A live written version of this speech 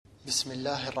بسم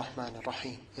الله الرحمن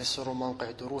الرحيم. يسر موقع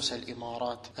دروس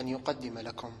الإمارات أن يقدم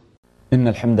لكم إن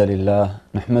الحمد لله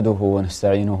نحمده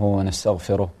ونستعينه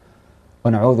ونستغفره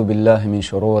ونعوذ بالله من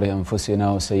شرور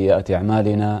أنفسنا وسيئات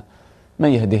أعمالنا، من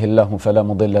يهده الله فلا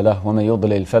مضل له ومن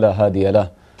يضلل فلا هادي له،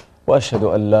 وأشهد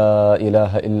أن لا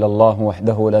إله إلا الله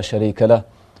وحده لا شريك له،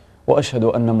 وأشهد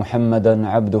أن محمدا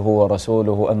عبده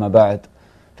ورسوله. أما بعد،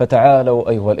 فتعالوا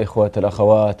أيها الإخوة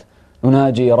الأخوات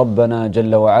نناجي ربنا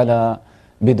جل وعلا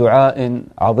بدعاء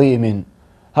عظيم.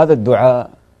 هذا الدعاء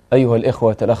أيها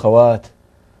الإخوة الأخوات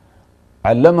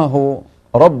علمه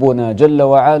ربنا جل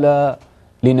وعلا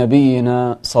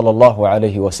لنبينا صلى الله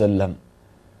عليه وسلم،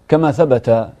 كما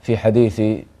ثبت في حديث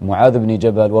معاذ بن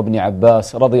جبل وابن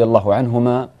عباس رضي الله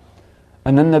عنهما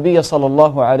أن النبي صلى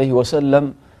الله عليه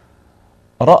وسلم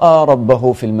رأى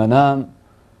ربه في المنام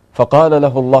فقال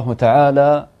له الله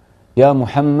تعالى: يا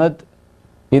محمد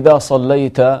إذا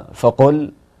صليت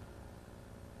فقل،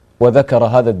 وذكر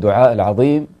هذا الدعاء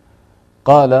العظيم،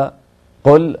 قال: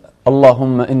 قل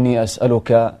اللهم إني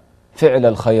أسألك فعل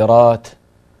الخيرات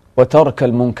وترك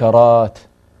المنكرات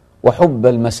وحب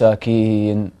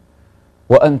المساكين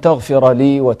وأن تغفر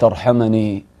لي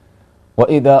وترحمني،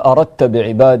 وإذا أردت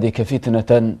بعبادك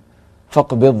فتنة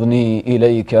فاقبضني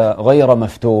إليك غير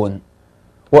مفتون،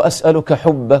 وأسألك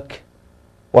حبك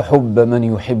وحب من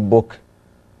يحبك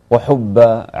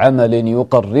وحب عمل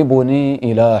يقربني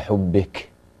إلى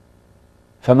حبك.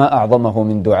 فما أعظمه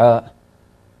من دعاء.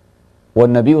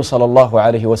 والنبي صلى الله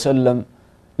عليه وسلم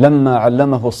لما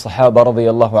علمه الصحابة رضي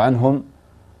الله عنهم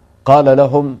قال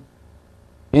لهم: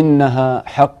 إنها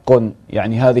حق،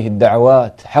 يعني هذه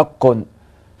الدعوات حق،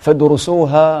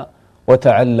 فادرسوها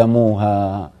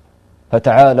وتعلموها.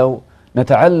 فتعالوا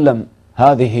نتعلم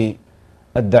هذه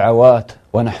الدعوات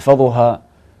ونحفظها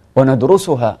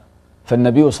وندرسها،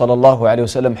 فالنبي صلى الله عليه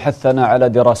وسلم حثنا على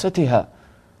دراستها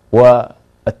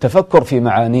والتفكر في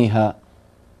معانيها.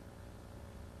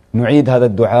 نعيد هذا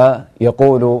الدعاء.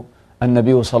 يقول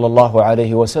النبي صلى الله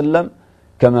عليه وسلم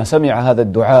كما سمع هذا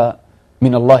الدعاء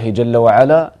من الله جل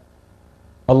وعلا: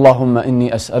 اللهم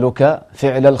إني أسألك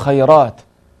فعل الخيرات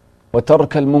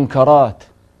وترك المنكرات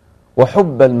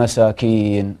وحب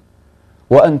المساكين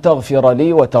وأن تغفر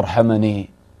لي وترحمني،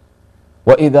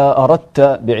 وإذا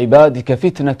أردت بعبادك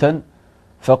فتنة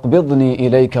فاقبضني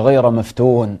إليك غير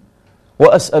مفتون،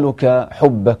 وأسألك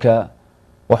حبك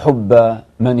وحب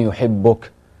من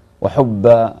يحبك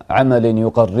وحب عمل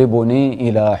يقربني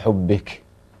إلى حبك.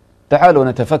 تعالوا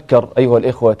نتفكر أيها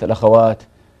الإخوة الأخوات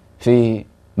في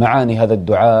معاني هذا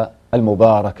الدعاء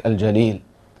المبارك الجليل.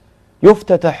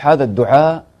 يفتتح هذا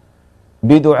الدعاء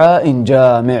بدعاء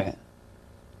جامع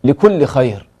لكل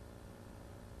خير،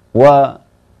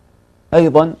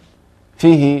 وأيضا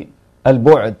فيه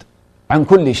البعد عن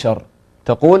كل شر.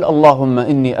 تقول: اللهم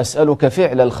إني أسألك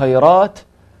فعل الخيرات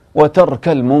وترك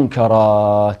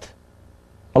المنكرات.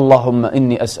 اللهم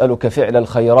إني أسألك فعل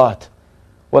الخيرات،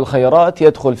 والخيرات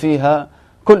يدخل فيها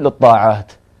كل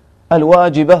الطاعات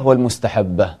الواجبة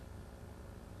والمستحبة.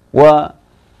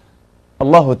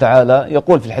 والله تعالى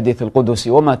يقول في الحديث القدسي: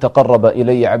 وما تقرب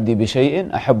إلي عبدي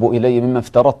بشيء أحب إلي مما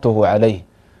افترضته عليه،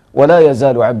 ولا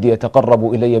يزال عبدي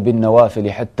يتقرب إلي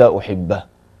بالنوافل حتى أحبه.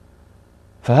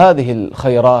 فهذه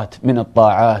الخيرات من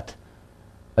الطاعات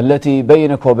التي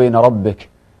بينك وبين ربك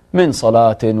من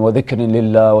صلاة وذكر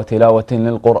لله وتلاوة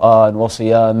للقرآن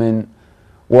وصيام،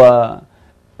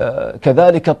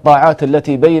 وكذلك الطاعات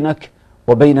التي بينك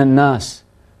وبين الناس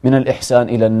من الإحسان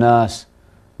إلى الناس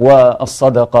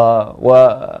والصدقة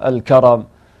والكرم،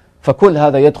 فكل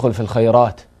هذا يدخل في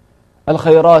الخيرات.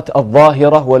 الخيرات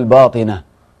الظاهرة والباطنة،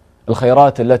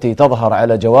 الخيرات التي تظهر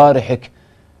على جوارحك،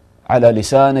 على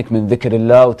لسانك من ذكر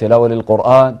الله وتلاوة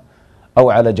للقرآن، أو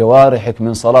على جوارحك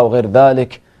من صلاة وغير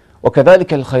ذلك،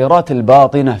 وكذلك الخيرات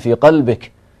الباطنة في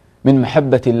قلبك من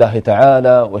محبة الله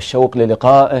تعالى والشوق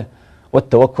للقائه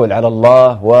والتوكل على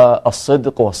الله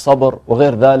والصدق والصبر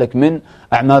وغير ذلك من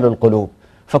أعمال القلوب،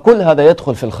 فكل هذا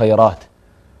يدخل في الخيرات.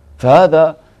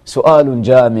 فهذا سؤال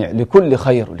جامع لكل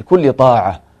خير لكل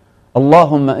طاعة.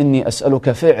 اللهم إني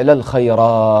أسألك فعل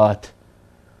الخيرات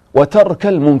وترك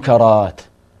المنكرات،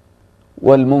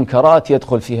 والمنكرات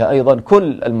يدخل فيها أيضا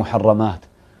كل المحرمات،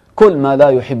 كل ما لا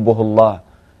يحبه الله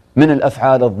من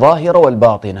الأفعال الظاهرة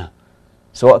والباطنة،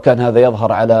 سواء كان هذا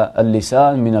يظهر على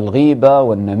اللسان من الغيبة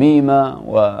والنميمة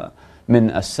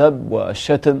ومن السب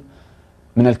والشتم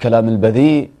من الكلام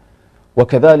البذيء،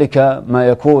 وكذلك ما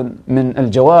يكون من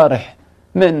الجوارح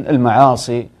من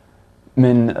المعاصي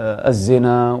من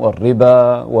الزنا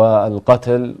والربا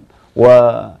والقتل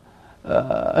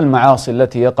والمعاصي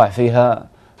التي يقع فيها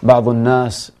بعض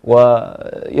الناس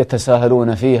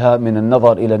ويتساهلون فيها من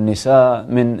النظر إلى النساء،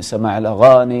 من سماع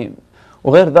الأغاني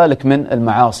وغير ذلك من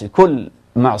المعاصي. كل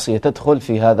معصية تدخل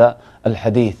في هذا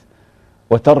الحديث،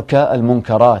 وترك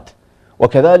المنكرات،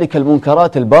 وكذلك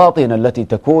المنكرات الباطنة التي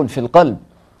تكون في القلب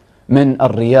من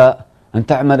الرياء، أن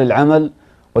تعمل العمل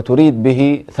وتريد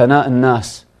به ثناء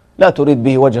الناس، لا تريد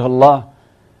به وجه الله،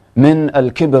 من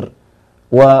الكبر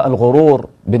والغرور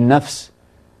بالنفس،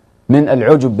 من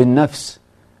العجب بالنفس،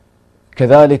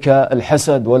 كذلك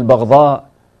الحسد والبغضاء،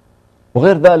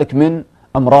 وغير ذلك من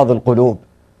أمراض القلوب.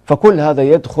 فكل هذا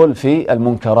يدخل في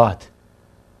المنكرات،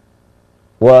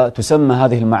 وتسمى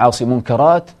هذه المعاصي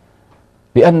منكرات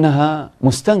لأنها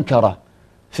مستنكرة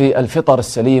في الفطر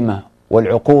السليمة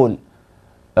والعقول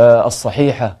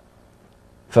الصحيحة.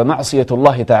 فمعصية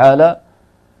الله تعالى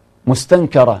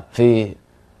مستنكرة في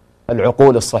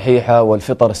العقول الصحيحة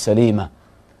والفطر السليمة.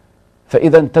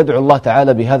 فإذا تدعو الله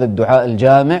تعالى بهذا الدعاء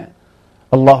الجامع: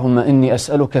 اللهم إني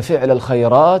أسألك فعل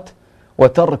الخيرات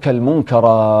وترك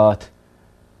المنكرات.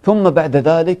 ثم بعد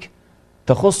ذلك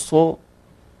تخص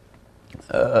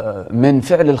من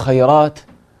فعل الخيرات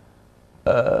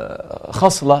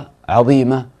خصلة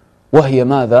عظيمة، وهي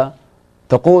ماذا؟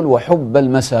 تقول: وحب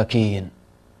المساكين.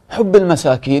 حب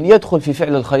المساكين يدخل في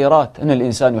فعل الخيرات، أن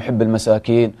الإنسان يحب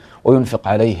المساكين وينفق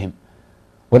عليهم،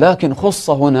 ولكن خص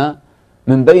هنا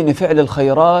من بين فعل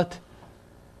الخيرات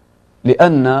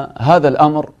لأن هذا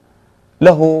الأمر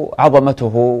له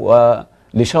عظمته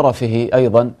ولشرفه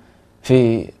أيضا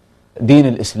في دين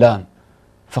الإسلام،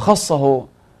 فخصه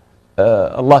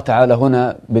الله تعالى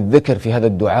هنا بالذكر في هذا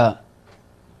الدعاء: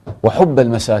 وحب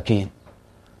المساكين.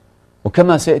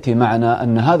 وكما سيأتي معنا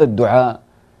أن هذا الدعاء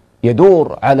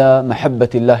يدور على محبة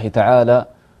الله تعالى،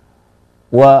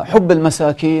 وحب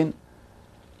المساكين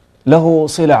له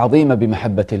صلة عظيمة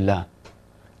بمحبة الله.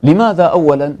 لماذا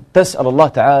أولا تسأل الله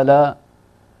تعالى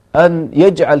أن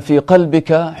يجعل في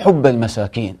قلبك حب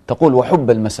المساكين؟ تقول: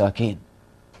 وحب المساكين،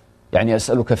 يعني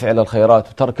أسألك فعل الخيرات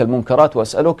وترك المنكرات،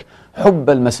 وأسألك حب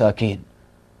المساكين،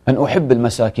 أن أحب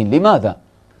المساكين. لماذا؟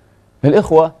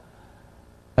 الإخوة،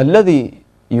 الذي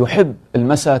يحب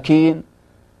المساكين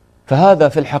فهذا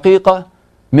في الحقيقة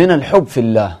من الحب في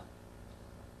الله.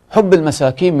 حب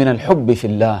المساكين من الحب في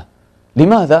الله.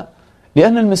 لماذا؟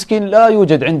 لأن المسكين لا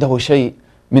يوجد عنده شيء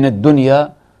من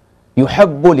الدنيا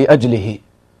يحب لأجله،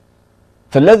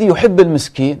 فالذي يحب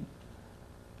المسكين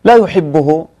لا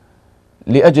يحبه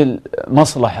لأجل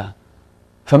مصلحة،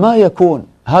 فما يكون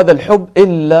هذا الحب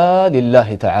إلا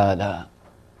لله تعالى،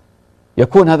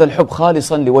 يكون هذا الحب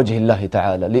خالصا لوجه الله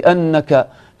تعالى، لأنك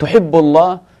تحب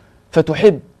الله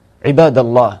فتحب عباد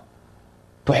الله،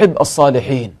 تحب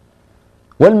الصالحين.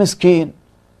 والمسكين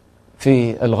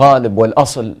في الغالب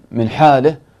والأصل من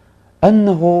حاله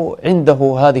أنه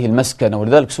عنده هذه المسكنة،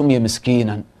 ولذلك سمي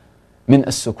مسكينا من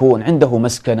السكون، عنده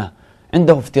مسكنة،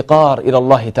 عنده افتقار إلى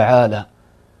الله تعالى.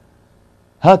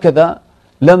 هكذا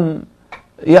لم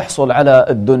يحصل على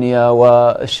الدنيا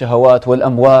والشهوات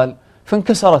والأموال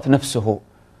فانكسرت نفسه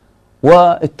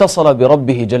واتصل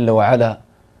بربه جل وعلا،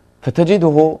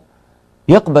 فتجده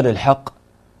يقبل الحق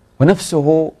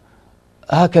ونفسه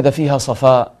هكذا فيها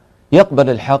صفاء، يقبل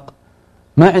الحق،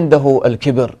 ما عنده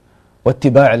الكبر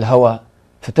واتباع الهوى،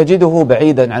 فتجده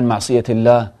بعيدا عن معصية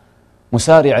الله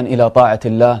مسارعا إلى طاعة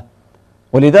الله.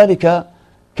 ولذلك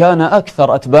كان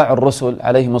أكثر أتباع الرسل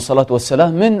عليهم الصلاة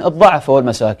والسلام من الضعف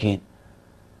والمساكين،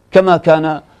 كما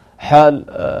كان حال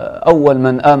أول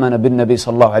من آمن بالنبي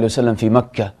صلى الله عليه وسلم في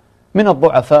مكة من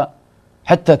الضعفاء،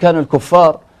 حتى كان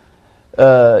الكفار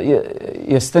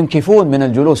يستنكفون من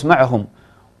الجلوس معهم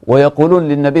ويقولون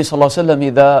للنبي صلى الله عليه وسلم: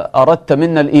 إذا أردت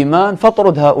منا الإيمان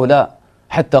فاطرد هؤلاء،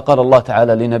 حتى قال الله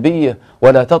تعالى لنبيه: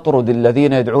 ولا تطرد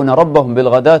الذين يدعون ربهم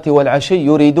بالغداة والعشي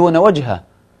يريدون وجهه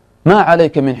ما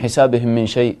عليك من حسابهم من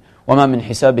شيء وما من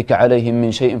حسابك عليهم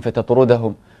من شيء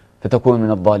فتطردهم فتكون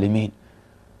من الظالمين.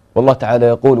 والله تعالى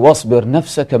يقول: واصبر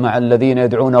نفسك مع الذين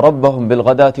يدعون ربهم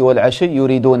بالغداة والعشي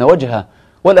يريدون وجهه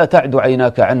ولا تعد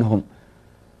عيناك عنهم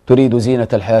تريد زينة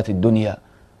الحياة الدنيا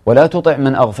ولا تطع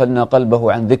من أغفلنا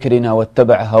قلبه عن ذكرنا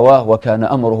واتبع هواه وكان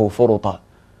أمره فرطا.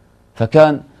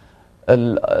 فكان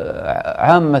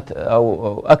عامة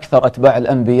أو أكثر أتباع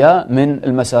الأنبياء من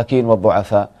المساكين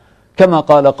والضعفاء، كما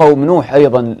قال قوم نوح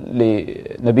أيضا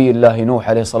لنبي الله نوح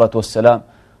عليه الصلاة والسلام،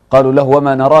 قالوا له: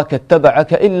 وما نراك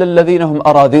اتبعك إلا الذين هم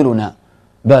أراذلنا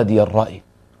بادي الرأي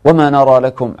وما نرى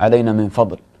لكم علينا من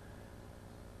فضل.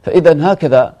 فإذا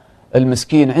هكذا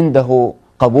المسكين عنده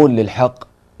قبول للحق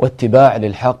واتباع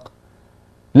للحق،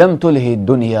 لم تلهي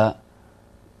الدنيا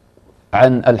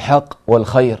عن الحق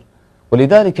والخير.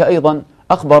 ولذلك أيضا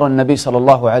أخبر النبي صلى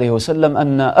الله عليه وسلم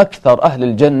أن أكثر أهل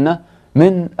الجنة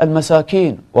من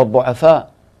المساكين والضعفاء.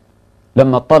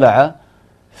 لما اطلع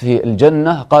في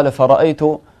الجنة قال: فرأيت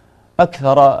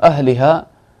أكثر أهلها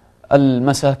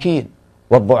المساكين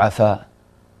والضعفاء.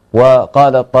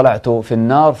 وقال اطلعت في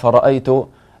النار فرأيت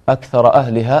أكثر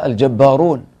أهلها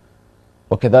الجبارون،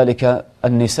 وكذلك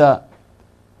النساء.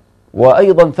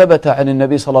 وأيضا ثبت عن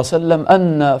النبي صلى الله عليه وسلم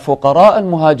أن فقراء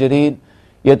المهاجرين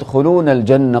يدخلون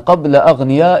الجنة قبل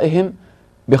أغنيائهم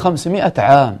ب500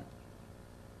 عام.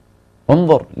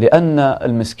 انظر، لأن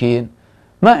المسكين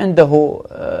ما عنده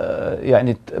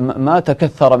يعني ما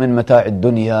تكثر من متاع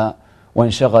الدنيا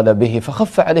وانشغل به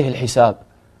فخف عليه الحساب.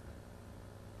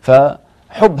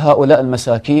 فحب هؤلاء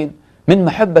المساكين من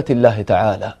محبة الله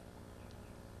تعالى.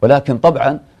 ولكن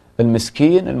طبعا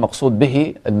المسكين المقصود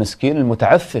به المسكين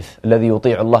المتعفف الذي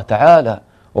يطيع الله تعالى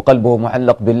وقلبه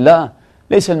معلق بالله،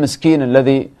 ليس المسكين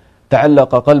الذي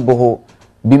تعلق قلبه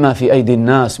بما في أيدي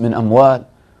الناس من أموال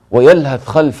ويلهث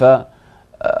خلف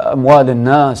أموال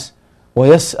الناس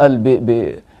ويسأل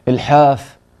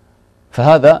بإلحاف.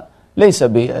 فهذا ليس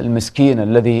بالمسكين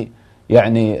الذي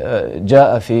يعني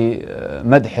جاء في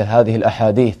مدح هذه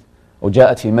الأحاديث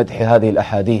وجاءت في مدح هذه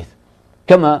الأحاديث.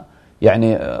 كما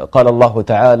يعني قال الله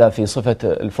تعالى في صفة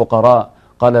الفقراء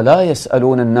قال لا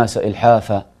يسألون الناس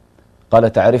إلحافا،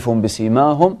 قال تعرفهم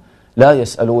بسيماهم لا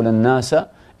يسألون الناس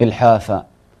إلحافا.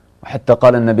 وحتى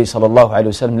قال النبي صلى الله عليه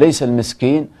وسلم ليس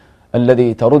المسكين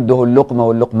الذي ترده اللقمة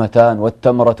واللقمتان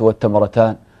والتمرة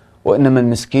والتمرتان، وإنما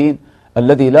المسكين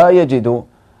الذي لا يجد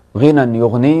غنى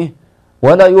يغنيه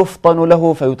ولا يفطن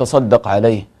له فيتصدق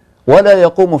عليه ولا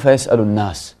يقوم فيسأل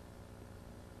الناس.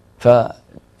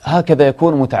 فهكذا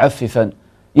يكون متعففا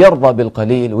يرضى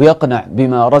بالقليل ويقنع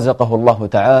بما رزقه الله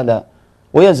تعالى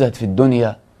ويزهد في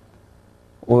الدنيا.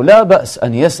 ولا بأس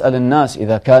أن يسأل الناس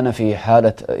إذا كان في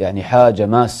حالة يعني حاجة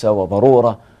ماسة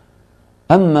وضرورة.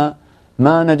 أما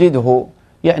ما نجده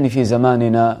يعني في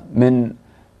زماننا من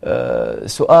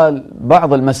سؤال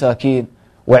بعض المساكين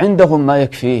وعندهم ما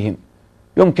يكفيهم،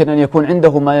 يمكن أن يكون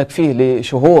عنده ما يكفيه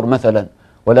لشهور مثلا،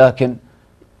 ولكن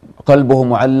قلبه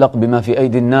معلق بما في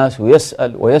أيدي الناس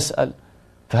ويسأل ويسأل،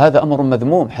 فهذا أمر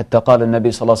مذموم. حتى قال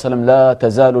النبي صلى الله عليه وسلم لا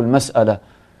تزال المسألة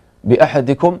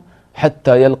بأحدكم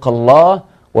حتى يلقى الله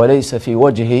وليس في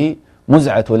وجهه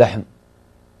مزعة لحم،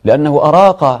 لأنه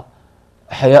أراق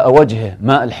حياء وجهه،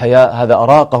 ماء الحياء هذا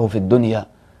أراقه في الدنيا،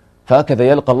 فهكذا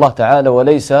يلقى الله تعالى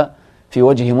وليس في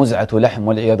وجهه مزعة لحم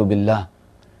والعياذ بالله.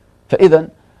 فإذا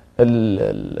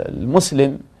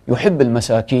المسلم يحب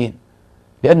المساكين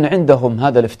لأن عندهم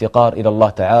هذا الافتقار إلى الله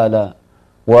تعالى،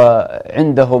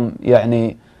 وعندهم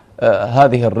يعني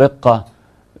هذه الرقة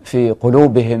في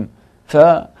قلوبهم،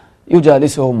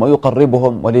 فيجالسهم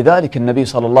ويقربهم. ولذلك النبي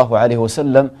صلى الله عليه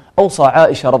وسلم أوصى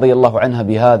عائشة رضي الله عنها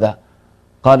بهذا،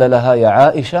 قال لها يا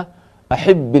عائشة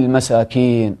أحب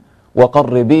المساكين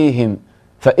وقربيهم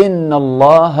فإن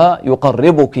الله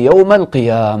يقربك يوم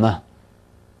القيامة.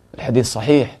 الحديث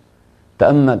صحيح.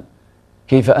 تأمل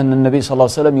كيف أن النبي صلى الله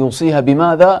عليه وسلم يوصيها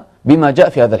بماذا؟ بما جاء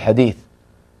في هذا الحديث: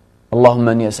 اللهم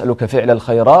أني أسألك فعل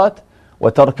الخيرات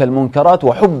وترك المنكرات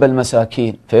وحب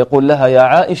المساكين. فيقول لها يا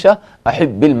عائشة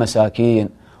أحب المساكين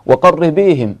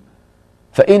وقربيهم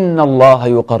فإن الله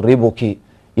يقربك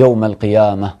يوم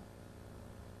القيامة.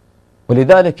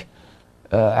 ولذلك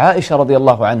عائشة رضي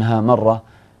الله عنها مرة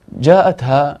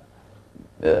جاءتها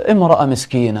امرأة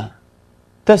مسكينة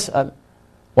تسأل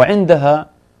وعندها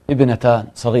ابنتان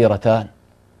صغيرتان،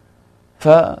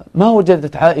 فما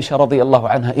وجدت عائشة رضي الله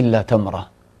عنها إلا تمرة.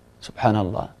 سبحان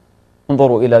الله،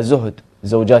 انظروا إلى زهد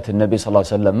زوجات النبي صلى الله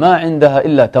عليه وسلم، ما عندها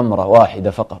إلا تمرة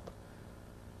واحدة فقط.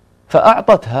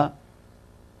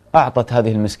 أعطت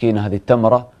هذه المسكينة هذه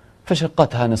التمرة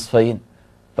فشقتها نصفين،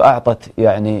 فأعطت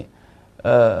يعني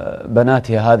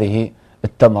بناتها هذه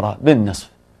التمرة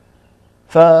بالنصف.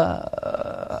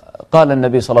 فقال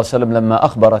النبي صلى الله عليه وسلم لما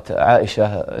أخبرت عائشة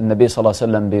النبي صلى الله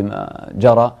عليه وسلم بما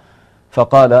جرى،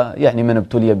 فقال يعني من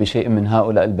ابتلي بشيء من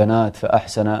هؤلاء البنات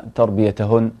فأحسن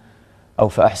تربيتهن أو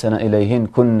فأحسن إليهن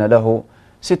كن له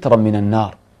سترا من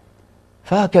النار.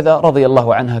 فهكذا رضي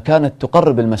الله عنها كانت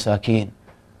تقرب المساكين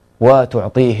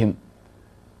وتعطيهم.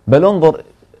 بل انظر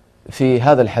في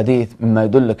هذا الحديث مما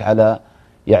يدلك على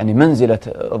يعني منزلة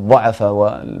الضعفاء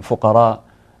والفقراء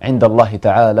عند الله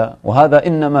تعالى، وهذا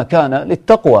إنما كان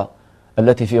للتقوى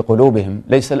التي في قلوبهم،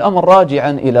 ليس الأمر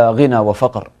راجعا إلى غنى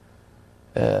وفقر.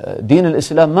 دين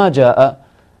الإسلام ما جاء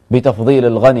بتفضيل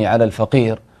الغني على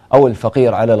الفقير أو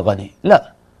الفقير على الغني،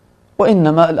 لا،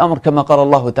 وإنما الأمر كما قال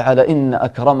الله تعالى إن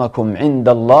أكرمكم عند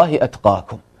الله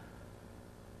أتقاكم.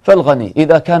 فالغني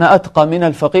إذا كان أتقى من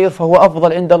الفقير فهو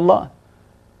أفضل عند الله،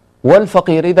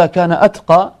 والفقير إذا كان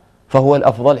أتقى فهو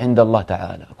الأفضل عند الله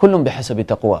تعالى، كل بحسب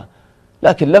تقواه.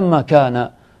 لكن لما كان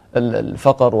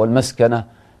الفقر والمسكنة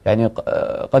يعني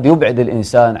قد يبعد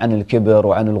الإنسان عن الكبر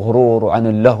وعن الغرور وعن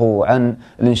اللهو وعن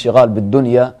الانشغال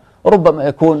بالدنيا، ربما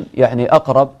يكون يعني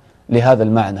أقرب لهذا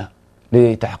المعنى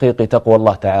لتحقيق تقوى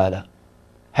الله تعالى.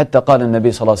 حتى قال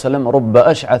النبي صلى الله عليه وسلم: رب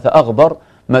أشعث أغبر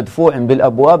مدفوع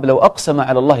بالأبواب لو أقسم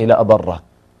على الله لأبره.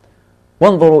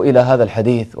 وانظروا إلى هذا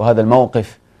الحديث وهذا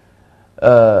الموقف.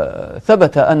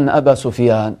 ثبت أن أبا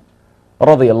سفيان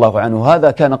رضي الله عنه،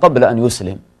 هذا كان قبل أن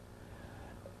يسلم،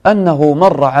 أنه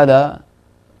مر على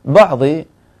بعض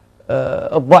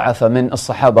الضعف من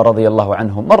الصحابة رضي الله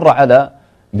عنهم، مر على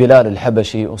بلال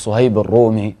الحبشي وصهيب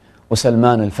الرومي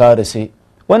وسلمان الفارسي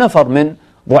ونفر من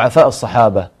ضعفاء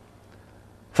الصحابة.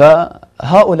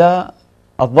 فهؤلاء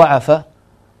الضعفة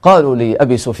قالوا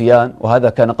لأبي سفيان، وهذا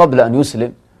كان قبل أن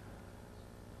يسلم،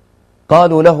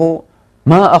 قالوا له: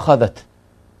 ما أخذت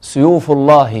سيوف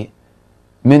الله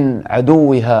من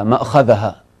عدوها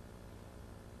مأخذها.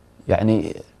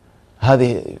 يعني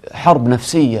هذه حرب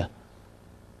نفسية،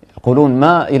 يقولون: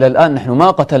 ما إلى الآن نحن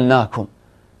ما قتلناكم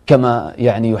كما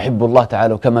يعني يحب الله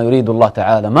تعالى وكما يريد الله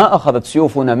تعالى، ما أخذت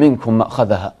سيوفنا منكم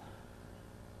مأخذها.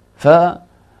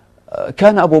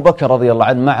 فكان أبو بكر رضي الله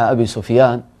عنه مع أبي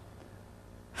سفيان،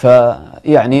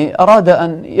 فيعني أراد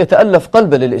أن يتألف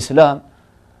قلبه للإسلام،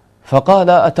 فقال: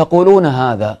 أتقولون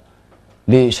هذا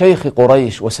لشيخ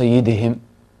قريش وسيدهم؟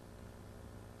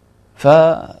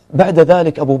 فبعد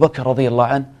ذلك أبو بكر رضي الله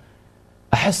عنه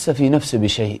أحس في نفسه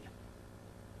بشيء،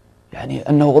 يعني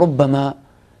أنه ربما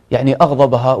يعني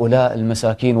أغضب هؤلاء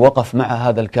المساكين، وقف مع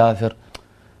هذا الكافر.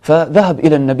 فذهب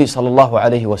إلى النبي صلى الله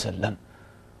عليه وسلم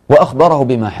وأخبره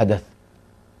بما حدث.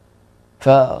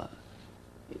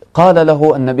 فقال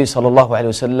له النبي صلى الله عليه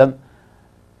وسلم: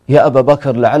 يا أبا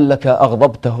بكر لعلك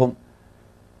أغضبتهم،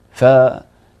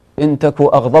 فإن تك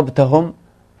أغضبتهم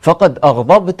فقد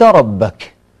أغضبت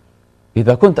ربك.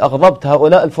 إذا كنت أغضبت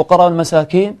هؤلاء الفقراء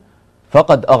المساكين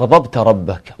فقد أغضبت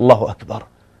ربك. الله أكبر.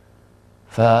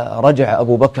 فرجع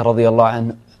أبو بكر رضي الله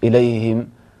عنه إليهم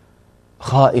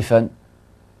خائفا،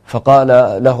 فقال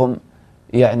لهم: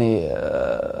 يعني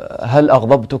هل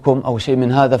أغضبتكم أو شيء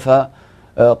من هذا؟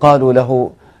 فقالوا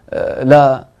له: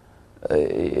 لا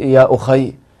يا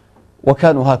أخي.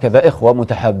 وكانوا هكذا إخوة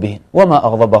متحابين، وما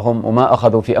أغضبهم وما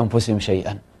أخذوا في أنفسهم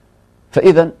شيئا.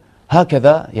 فإذا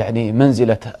هكذا يعني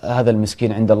منزلة هذا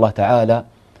المسكين عند الله تعالى،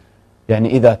 يعني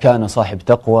إذا كان صاحب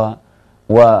تقوى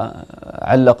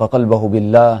وعلق قلبه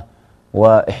بالله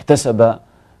واحتسب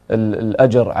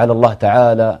الأجر على الله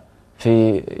تعالى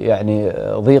في يعني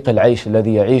ضيق العيش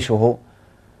الذي يعيشه،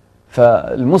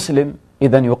 فالمسلم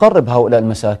إذن يقرب هؤلاء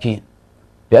المساكين،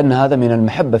 لأن هذا من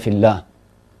المحبة في الله.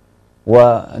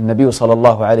 والنبي صلى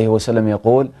الله عليه وسلم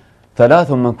يقول: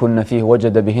 3 من كن فيه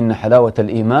وجد بهن حلاوة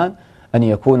الإيمان: أن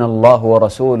يكون الله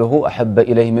ورسوله أحب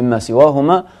إليه مما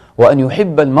سواهما، وأن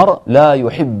يحب المرء لا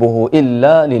يحبه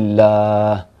إلا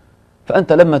لله.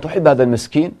 فأنت لما تحب هذا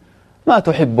المسكين ما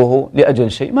تحبه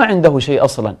لأجل شيء، ما عنده شيء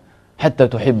أصلا حتى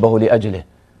تحبه لأجله،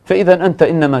 فإذا أنت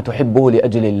إنما تحبه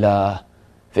لأجل الله.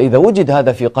 فإذا وجد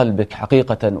هذا في قلبك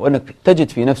حقيقة، وأنك تجد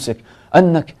في نفسك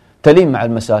أنك تلين مع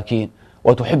المساكين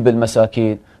وتحب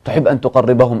المساكين، تحب أن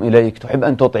تقربهم إليك، تحب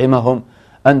أن تطعمهم،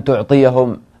 أن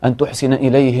تعطيهم، أن تحسن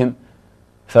إليهم،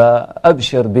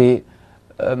 فأبشر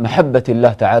بمحبة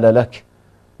الله تعالى لك،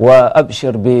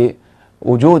 وأبشر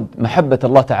بوجود محبة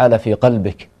الله تعالى في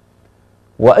قلبك.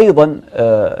 وأيضا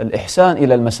الإحسان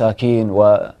إلى المساكين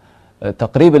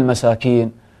وتقريب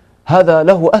المساكين هذا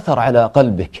له أثر على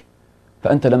قلبك.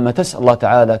 فأنت لما تسأل الله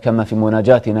تعالى كما في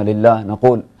مناجاتنا لله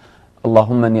نقول: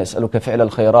 اللهم إني أسألك فعل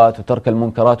الخيرات وترك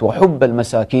المنكرات وحب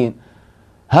المساكين،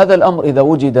 هذا الأمر إذا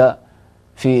وجد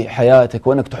في حياتك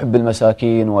وأنك تحب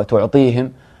المساكين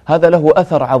وتعطيهم، هذا له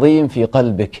أثر عظيم في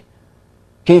قلبك.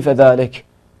 كيف ذلك؟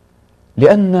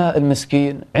 لأن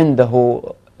المسكين عنده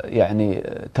يعني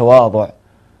تواضع،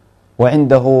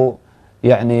 وعنده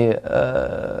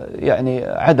يعني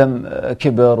عدم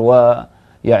كبر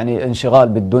ويعني انشغال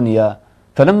بالدنيا.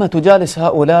 فلما تجالس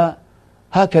هؤلاء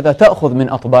هكذا تأخذ من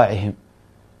أطباعهم،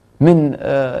 من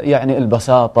يعني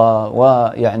البساطة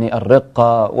ويعني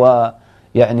الرقة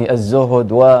ويعني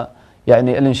الزهد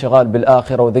ويعني الانشغال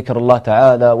بالآخرة وذكر الله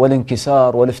تعالى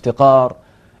والانكسار والافتقار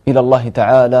إلى الله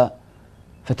تعالى،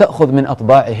 فتأخذ من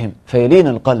أطباعهم فيلين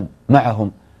القلب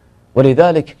معهم.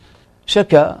 ولذلك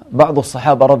شكى بعض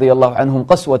الصحابة رضي الله عنهم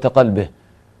قسوة قلبه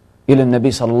إلى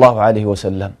النبي صلى الله عليه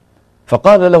وسلم،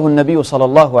 فقال له النبي صلى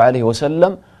الله عليه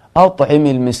وسلم: أطعم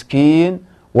المسكين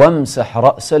وامسح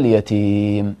رأس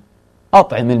اليتيم.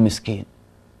 أطعم المسكين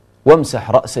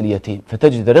وامسح رأس اليتيم،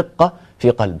 فتجد رقة في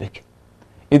قلبك.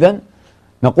 إذن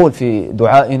نقول في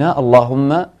دعائنا: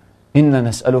 اللهم إنا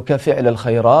نسألك فعل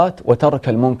الخيرات وترك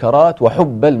المنكرات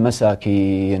وحب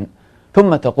المساكين.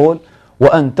 ثم تقول: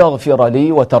 وأن تغفر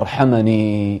لي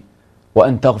وترحمني،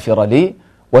 وأن تغفر لي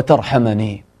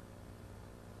وترحمني.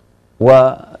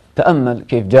 وتأمل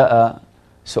كيف جاء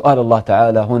سؤال الله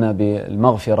تعالى هنا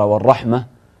بالمغفرة والرحمة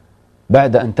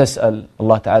بعد أن تسأل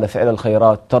الله تعالى فعل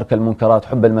الخيرات، ترك المنكرات،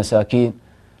 حب المساكين.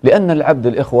 لأن العبد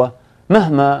الإخوة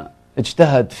مهما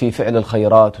اجتهد في فعل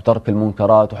الخيرات وترك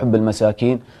المنكرات وحب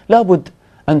المساكين لابد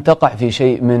أن تقع في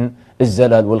شيء من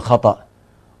الزلل والخطأ.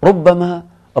 ربما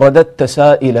رددت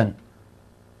سائلا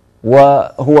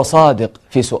وهو صادق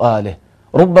في سؤاله،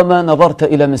 ربما نظرت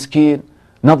إلى مسكين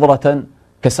نظرة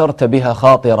كسرت بها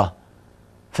خاطرة،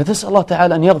 فتسأل الله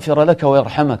تعالى أن يغفر لك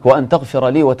ويرحمك، وأن تغفر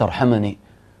لي وترحمني.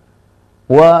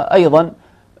 وأيضا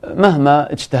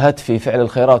مهما اجتهدت في فعل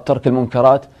الخيرات وترك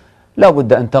المنكرات لا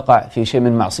بد أن تقع في شيء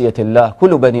من معصية الله.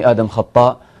 كل بني آدم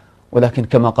خطاء، ولكن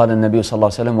كما قال النبي صلى الله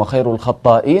عليه وسلم: وخير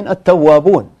الخطائين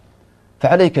التوابون.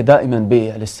 فعليك دائما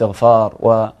بالاستغفار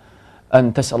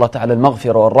وأن تسأل الله تعالى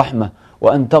المغفرة والرحمة،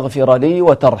 وأن تغفر لي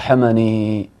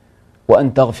وترحمني،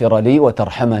 وأن تغفر لي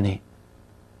وترحمني،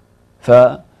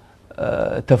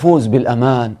 فتفوز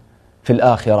بالأمان في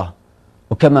الآخرة.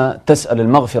 وكما تسأل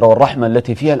المغفرة والرحمة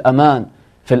التي فيها الأمان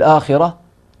في الآخرة،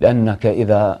 لأنك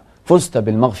إذا فزت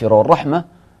بالمغفرة والرحمة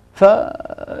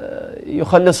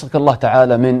فيخلصك الله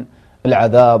تعالى من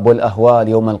العذاب والأهوال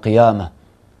يوم القيامة.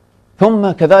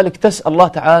 ثم كذلك تسأل الله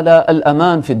تعالى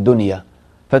الأمان في الدنيا،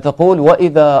 فتقول: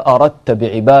 وإذا أردت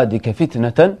بعبادك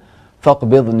فتنة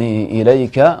فاقبضني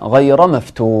إليك غير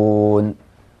مفتون.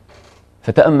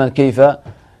 فتأمل كيف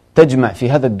تجمع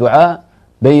في هذا الدعاء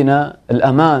بين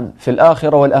الأمان في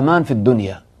الآخرة والأمان في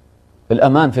الدنيا.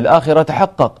 الأمان في الآخرة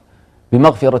تحقق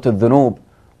بمغفرة الذنوب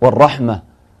والرحمة،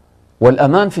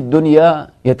 والأمان في الدنيا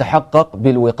يتحقق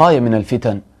بالوقاية من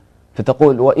الفتن.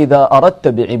 فتقول: وإذا أردت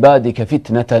بعبادك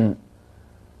فتنة،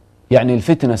 يعني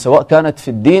الفتنة سواء كانت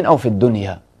في الدين أو في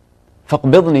الدنيا،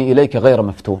 فاقبضني إليك غير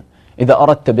مفتون. إذا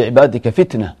أردت بعبادك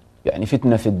فتنة، يعني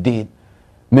فتنة في الدين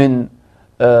من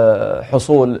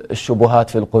حصول الشبهات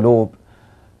في القلوب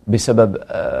بسبب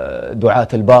دعاة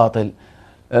الباطل،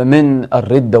 من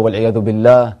الردة والعياذ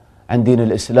بالله عن دين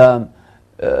الإسلام،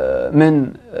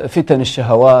 من فتن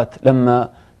الشهوات لما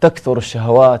تكثر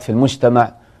الشهوات في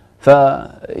المجتمع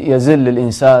فيزل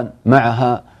الإنسان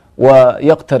معها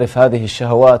ويقترف هذه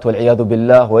الشهوات والعياذ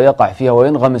بالله ويقع فيها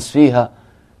وينغمس فيها،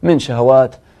 من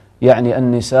شهوات يعني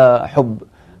النساء، حب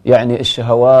يعني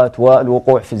الشهوات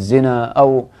والوقوع في الزنا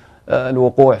أو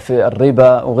الوقوع في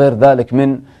الربا وغير ذلك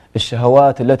من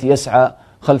الشهوات التي يسعى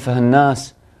خلفها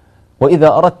الناس. وإذا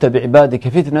أردت بعبادك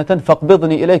فتنة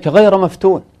فاقبضني إليك غير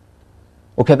مفتون.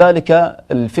 وكذلك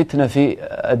الفتنة في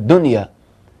الدنيا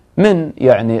من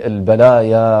يعني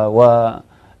البلايا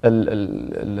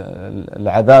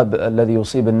والعذاب الذي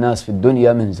يصيب الناس في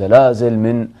الدنيا، من زلازل،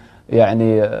 من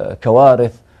يعني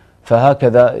كوارث،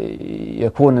 فهكذا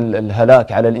يكون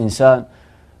الهلاك على الإنسان.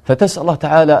 فتسأل الله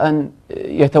تعالى أن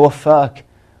يتوفاك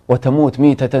وتموت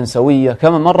ميتة سوية،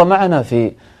 كما مر معنا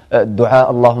في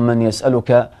الدعاء: اللهم أن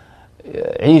يسألك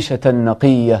عيشة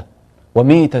نقية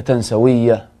وميتة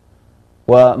سوية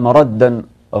ومردا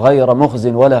غير مخز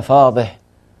ولا فاضح،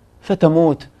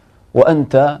 فتموت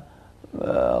وأنت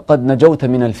قد نجوت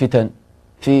من الفتن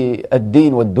في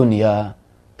الدين والدنيا،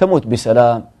 تموت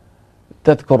بسلام،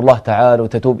 تذكر الله تعالى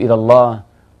وتتوب إلى الله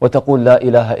وتقول لا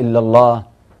إله إلا الله.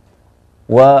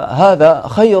 وهذا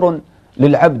خير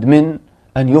للعبد من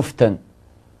أن يفتن.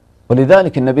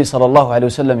 ولذلك النبي صلى الله عليه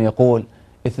وسلم يقول: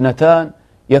 اثنتان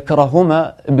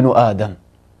يكرههما ابن آدم،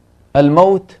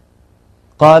 الموت،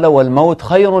 قال: والموت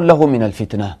خير له من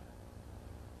الفتنة.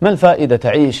 ما الفائدة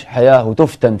تعيش حياة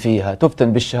وتفتن فيها،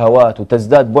 تفتن بالشهوات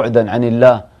وتزداد بعدا عن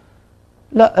الله؟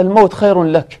 لا، الموت خير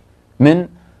لك من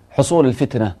حصول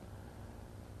الفتنة.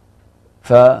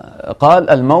 فقال: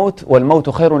 الموت، والموت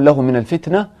خير له من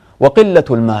الفتنة، وقلة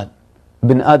المال،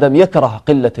 ابن آدم يكره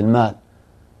قلة المال،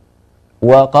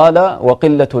 وقال: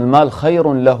 وقلة المال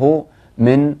خير له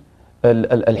من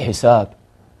الحساب.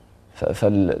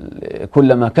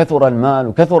 فكلما كثر المال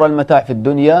وكثر المتاع في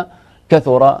الدنيا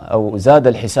كثر أو زاد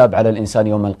الحساب على الإنسان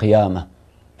يوم القيامة.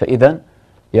 فإذا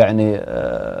يعني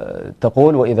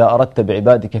تقول: وإذا أردت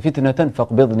بعبادك فتنة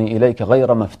فاقبضني إليك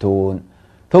غير مفتون.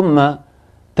 ثم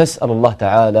تسأل الله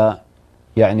تعالى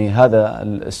يعني هذا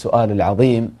السؤال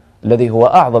العظيم الذي هو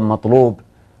أعظم مطلوب: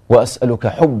 وأسألك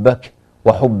حبك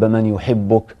وحب من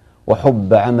يحبك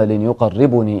وحب عمل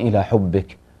يقربني إلى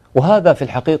حبك. وهذا في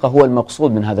الحقيقة هو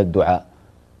المقصود من هذا الدعاء،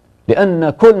 لأن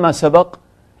كل ما سبق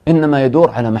إنما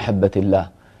يدور على محبة الله.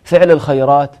 فعل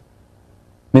الخيرات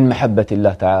من محبة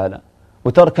الله تعالى،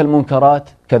 وترك المنكرات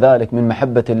كذلك من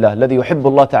محبة الله. الذي يحب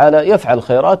الله تعالى يفعل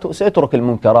الخيرات وسيترك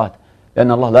المنكرات،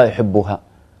 لأن الله لا يحبها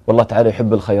والله تعالى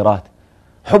يحب الخيرات.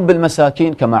 حب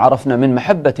المساكين كما عرفنا من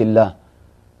محبة الله،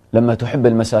 لما تحب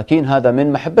المساكين هذا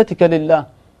من محبتك لله.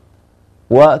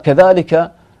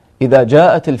 وكذلك إذا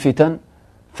جاءت الفتن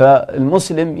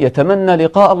فالمسلم يتمنى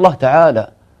لقاء الله تعالى،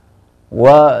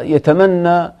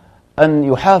 ويتمنى أن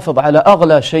يحافظ على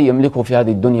أغلى شيء يملكه في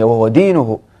هذه الدنيا وهو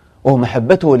دينه وهو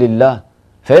محبته لله،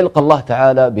 فيلقى الله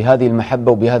تعالى بهذه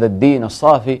المحبة وبهذا الدين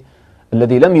الصافي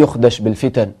الذي لم يخدش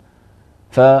بالفتن،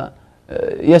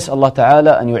 فيسأل الله تعالى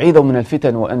أن يعيذه من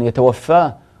الفتن وأن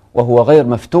يتوفاه وهو غير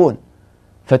مفتون.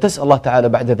 فتسأل الله تعالى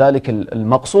بعد ذلك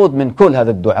المقصود من كل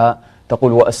هذا الدعاء،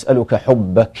 تقول وأسألك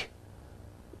حبك.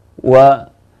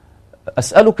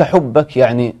 وأسألك حبك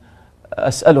يعني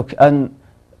أسألك أن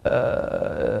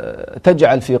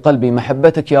تجعل في قلبي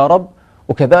محبتك يا رب،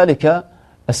 وكذلك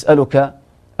أسألك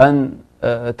أن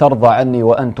ترضى عني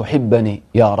وأن تحبني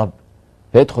يا رب،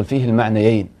 فيدخل فيه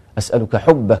المعنيين، أسألك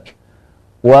حبك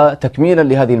وتكميلا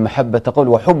لهذه المحبة تقول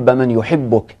وحب من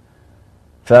يحبك،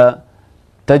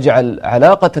 فتجعل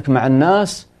علاقتك مع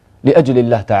الناس لأجل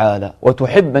الله تعالى،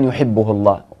 وتحب من يحبه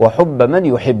الله وحب من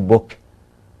يحبك،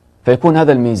 فيكون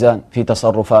هذا الميزان في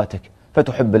تصرفاتك،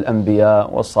 فتحب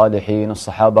الأنبياء والصالحين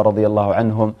الصحابة رضي الله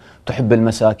عنهم، تحب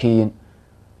المساكين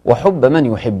وحب من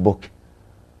يحبك.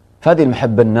 فهذه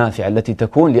المحبة النافعة التي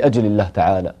تكون لأجل الله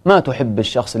تعالى، ما تحب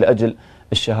الشخص لأجل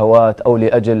الشهوات أو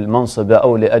لأجل منصبه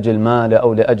أو لأجل ماله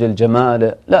أو لأجل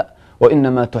جماله، لا،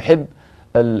 وإنما تحب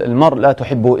المرء لا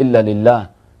تحبه إلا لله،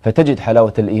 فتجد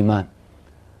حلاوة الإيمان.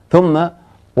 ثم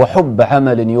وحب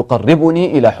عمل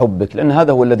يقربني إلى حبك، لأن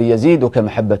هذا هو الذي يزيدك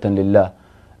محبة لله،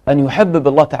 أن يحبب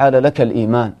الله تعالى لك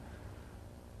الإيمان.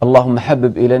 اللهم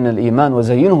حبب إلينا الإيمان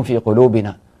وزينه في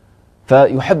قلوبنا،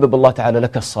 فيحبب الله تعالى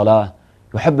لك الصلاة،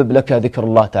 يحبب لك ذكر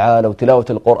الله تعالى وتلاوة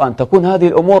القرآن، تكون هذه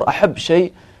الأمور أحب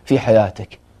شيء في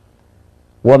حياتك.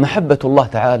 ومحبة الله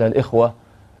تعالى الإخوة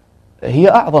هي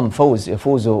أعظم فوز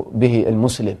يفوز به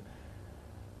المسلم.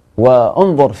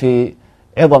 وانظر في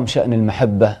عظم شأن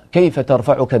المحبة كيف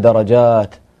ترفعك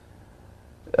درجات.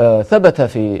 ثبت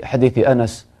في حديث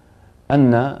أنس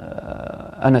أن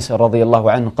أنس رضي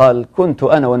الله عنه قال كنت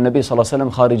أنا والنبي صلى الله عليه وسلم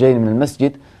خارجين من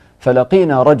المسجد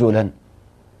فلقينا رجلا،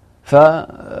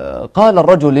 فقال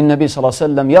الرجل للنبي صلى الله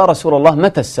عليه وسلم يا رسول الله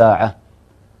متى الساعة؟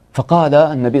 فقال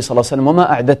النبي صلى الله عليه وسلم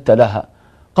وما أعددت لها؟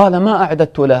 قال ما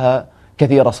أعددت لها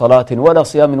كثير صلاة ولا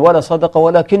صيام ولا صدقة،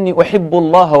 ولكني أحب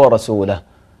الله ورسوله.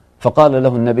 فقال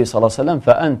له النبي صلى الله عليه وسلم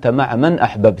فأنت مع من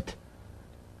أحببت،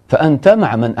 فأنت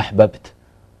مع من أحببت.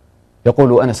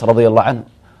 يقول أنس رضي الله عنه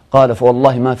قال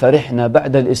فوالله ما فرحنا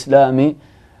بعد الإسلام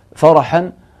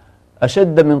فرحا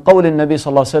أشد من قول النبي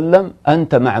صلى الله عليه وسلم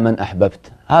أنت مع من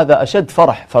أحببت. هذا أشد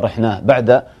فرح فرحناه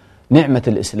بعد نعمة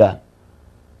الإسلام،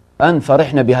 أن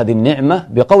فرحنا بهذه النعمة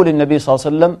بقول النبي صلى الله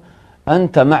عليه وسلم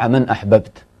أنت مع من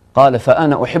أحببت. قال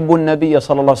فأنا أحب النبي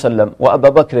صلى الله عليه وسلم وأبا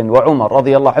بكر وعمر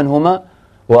رضي الله عنهما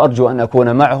وأرجو أن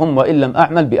أكون معهم وإن لم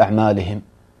أعمل بأعمالهم.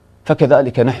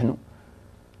 فكذلك نحن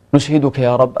نشهدك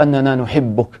يا رب أننا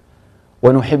نحبك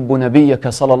ونحب نبيك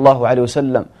صلى الله عليه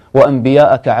وسلم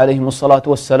وأنبياءك عليهم الصلاة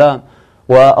والسلام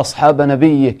وأصحاب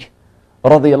نبيك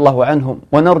رضي الله عنهم،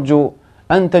 ونرجو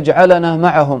أن تجعلنا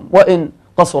معهم وإن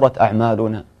قصرت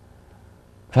أعمالنا.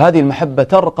 فهذه المحبة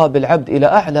ترقى بالعبد إلى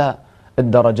أعلى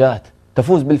الدرجات،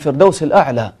 تفوز بالفردوس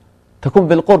الأعلى، تكون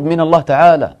بالقرب من الله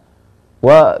تعالى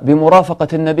وبمرافقة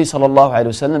النبي صلى الله عليه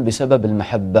وسلم بسبب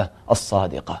المحبة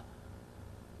الصادقة.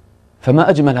 فما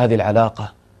أجمل هذه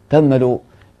العلاقة، تأملوا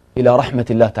إلى رحمة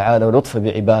الله تعالى ولطف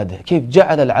بعباده، كيف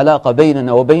جعل العلاقة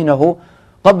بيننا وبينه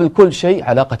قبل كل شيء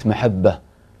علاقة محبة،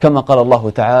 كما قال الله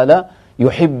تعالى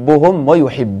يحبهم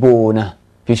ويحبونه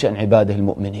في شأن عباده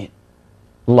المؤمنين.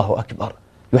 الله أكبر،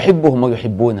 يحبهم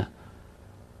ويحبونه.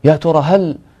 يا ترى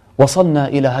هل وصلنا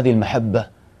إلى هذه المحبة؟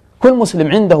 كل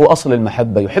مسلم عنده أصل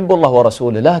المحبة، يحب الله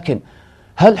ورسوله، لكن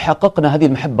هل حققنا هذه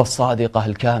المحبة الصادقة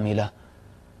الكاملة؟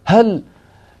 هل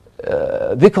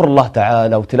ذكر الله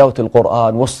تعالى وتلاوة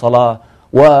القرآن والصلاة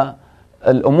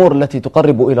والأمور التي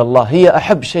تقرب إلى الله هي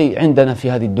أحب شيء عندنا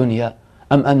في هذه الدنيا،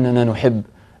 أم أننا نحب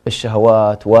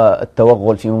الشهوات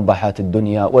والتوغل في مباحات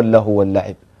الدنيا واللهو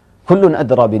واللعب؟ كل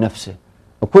أدرى بنفسه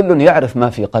وكل يعرف ما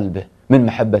في قلبه من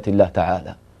محبة الله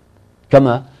تعالى.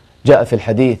 كما جاء في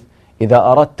الحديث إذا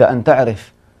أردت أن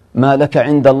تعرف ما لك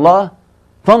عند الله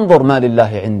فانظر ما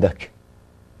لله عندك.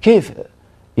 كيف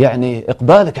يعني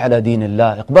إقبالك على دين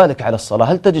الله، إقبالك على الصلاة،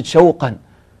 هل تجد شوقا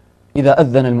إذا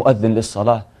أذن المؤذن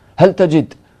للصلاة؟ هل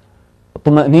تجد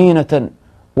طمأنينة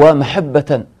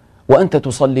ومحبة وأنت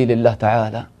تصلي لله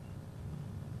تعالى؟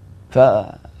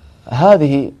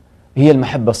 فهذه هي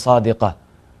المحبة الصادقة.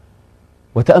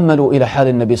 وتأملوا إلى حال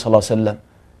النبي صلى الله عليه وسلم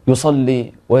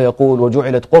يصلي ويقول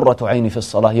وجعلت قرة عيني في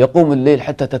الصلاة، يقوم الليل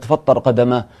حتى تتفطر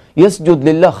قدماه، يسجد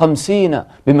لله 50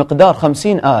 بمقدار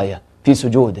 50 آية في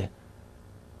سجوده،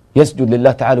 يسجد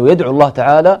لله تعالى ويدعو الله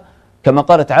تعالى كما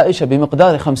قالت عائشة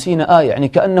بمقدار 50 آية، يعني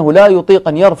كأنه لا يطيق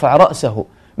أن يرفع رأسه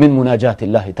من مناجاة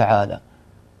الله تعالى.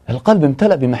 القلب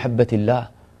امتلأ بمحبة الله.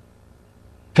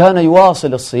 كان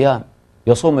يواصل الصيام،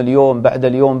 يصوم اليوم بعد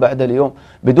اليوم بعد اليوم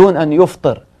بدون أن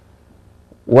يفطر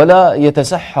ولا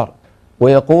يتسحر،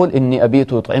 ويقول إني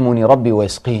أبيت يطعمني ربي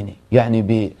ويسقيني،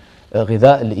 يعني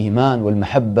بغذاء الإيمان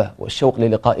والمحبة والشوق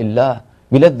للقاء الله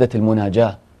بلذة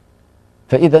المناجاة.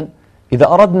 فإذا إذا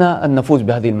أردنا أن نفوز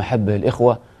بهذه المحبة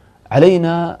الإخوة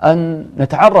علينا أن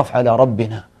نتعرف على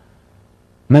ربنا.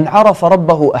 من عرف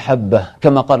ربه أحبه،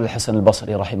 كما قال الحسن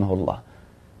البصري رحمه الله.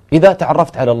 إذا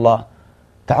تعرفت على الله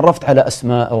تعرفت على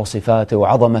أسماء وصفاته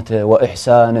وعظمته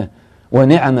وإحسانه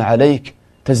ونعمه عليك،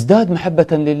 تزداد محبة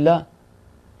لله.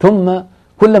 ثم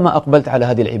كلما أقبلت على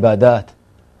هذه العبادات،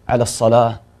 على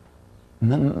الصلاة،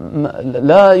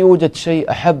 لا يوجد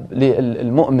شيء أحب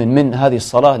للمؤمن من هذه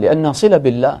الصلاة، لأنها صلة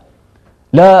بالله.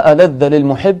 لا ألذ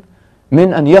للمحب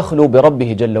من أن يخلو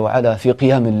بربه جل وعلا في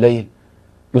قيام الليل،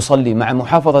 يصلي مع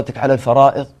محافظتك على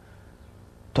الفرائض،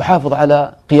 تحافظ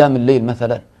على قيام الليل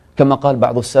مثلا، كما قال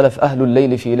بعض السلف: أهل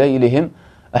الليل في ليلهم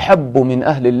أحب من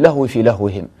أهل اللهو في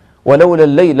لهوهم، ولولا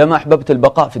الليل لما أحببت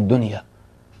البقاء في الدنيا.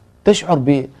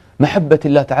 تشعر بمحبة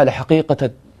الله تعالى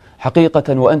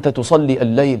حقيقة وأنت تصلي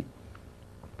الليل.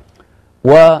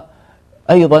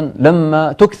 وأيضا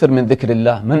لما تكثر من ذكر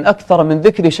الله، من أكثر من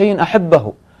ذكر شيء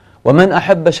أحبه، ومن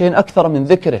أحب شيء أكثر من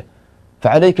ذكره،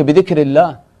 فعليك بذكر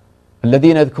الله.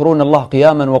 الذين يذكرون الله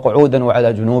قياما وقعودا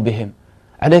وعلى جنوبهم.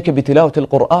 عليك بتلاوة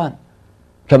القرآن،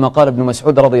 كما قال ابن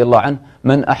مسعود رضي الله عنه: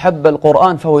 من أحب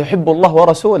القرآن فهو يحب الله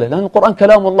ورسوله، لأن القرآن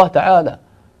كلام الله تعالى.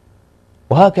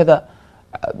 وهكذا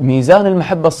ميزان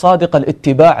المحبة الصادقة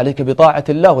الاتباع، عليك بطاعة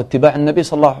الله واتباع النبي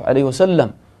صلى الله عليه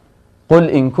وسلم. قل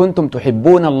إن كنتم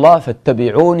تحبون الله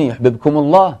فاتبعوني يحببكم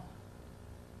الله.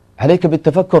 عليك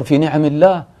بالتفكر في نعم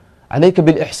الله، عليك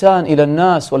بالإحسان إلى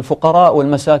الناس والفقراء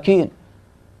والمساكين،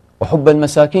 وحب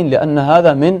المساكين لأن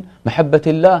هذا من محبة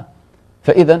الله.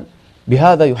 فإذا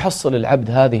بهذا يحصل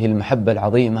العبد هذه المحبة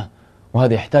العظيمة،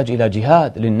 وهذا يحتاج إلى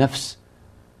جهاد للنفس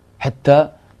حتى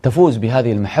تفوز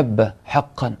بهذه المحبة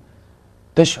حقا.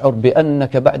 تشعر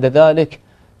بأنك بعد ذلك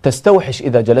تستوحش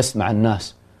إذا جلست مع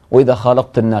الناس وإذا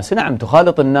خالطت الناس. نعم،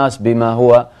 تخالط الناس بما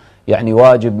هو يعني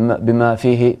واجب، بما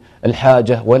فيه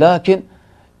الحاجة، ولكن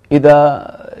إذا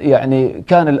يعني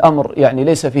كان الأمر يعني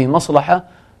ليس فيه مصلحة،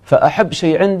 فأحب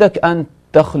شيء عندك أن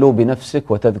تخلو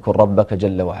بنفسك وتذكر ربك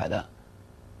جل وعلا،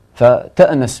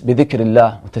 فتأنس بذكر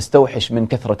الله وتستوحش من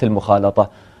كثرة المخالطة.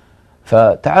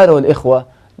 فتعالوا الإخوة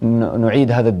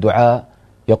نعيد هذا الدعاء.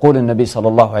 يقول النبي صلى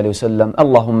الله عليه وسلم: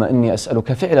 اللهم إني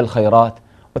أسألك فعل الخيرات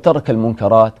وترك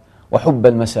المنكرات وحب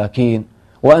المساكين،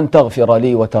 وأن تغفر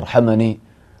لي وترحمني،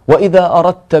 وإذا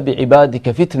أردت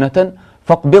بعبادك فتنة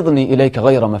فاقبضني إليك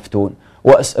غير مفتون،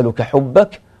 وأسألك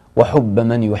حبك وحب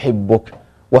من يحبك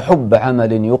وحب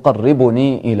عمل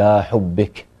يقربني إلى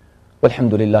حبك.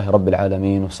 والحمد لله رب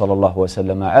العالمين، وصلى الله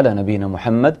وسلم على نبينا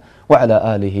محمد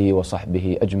وعلى آله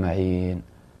وصحبه أجمعين.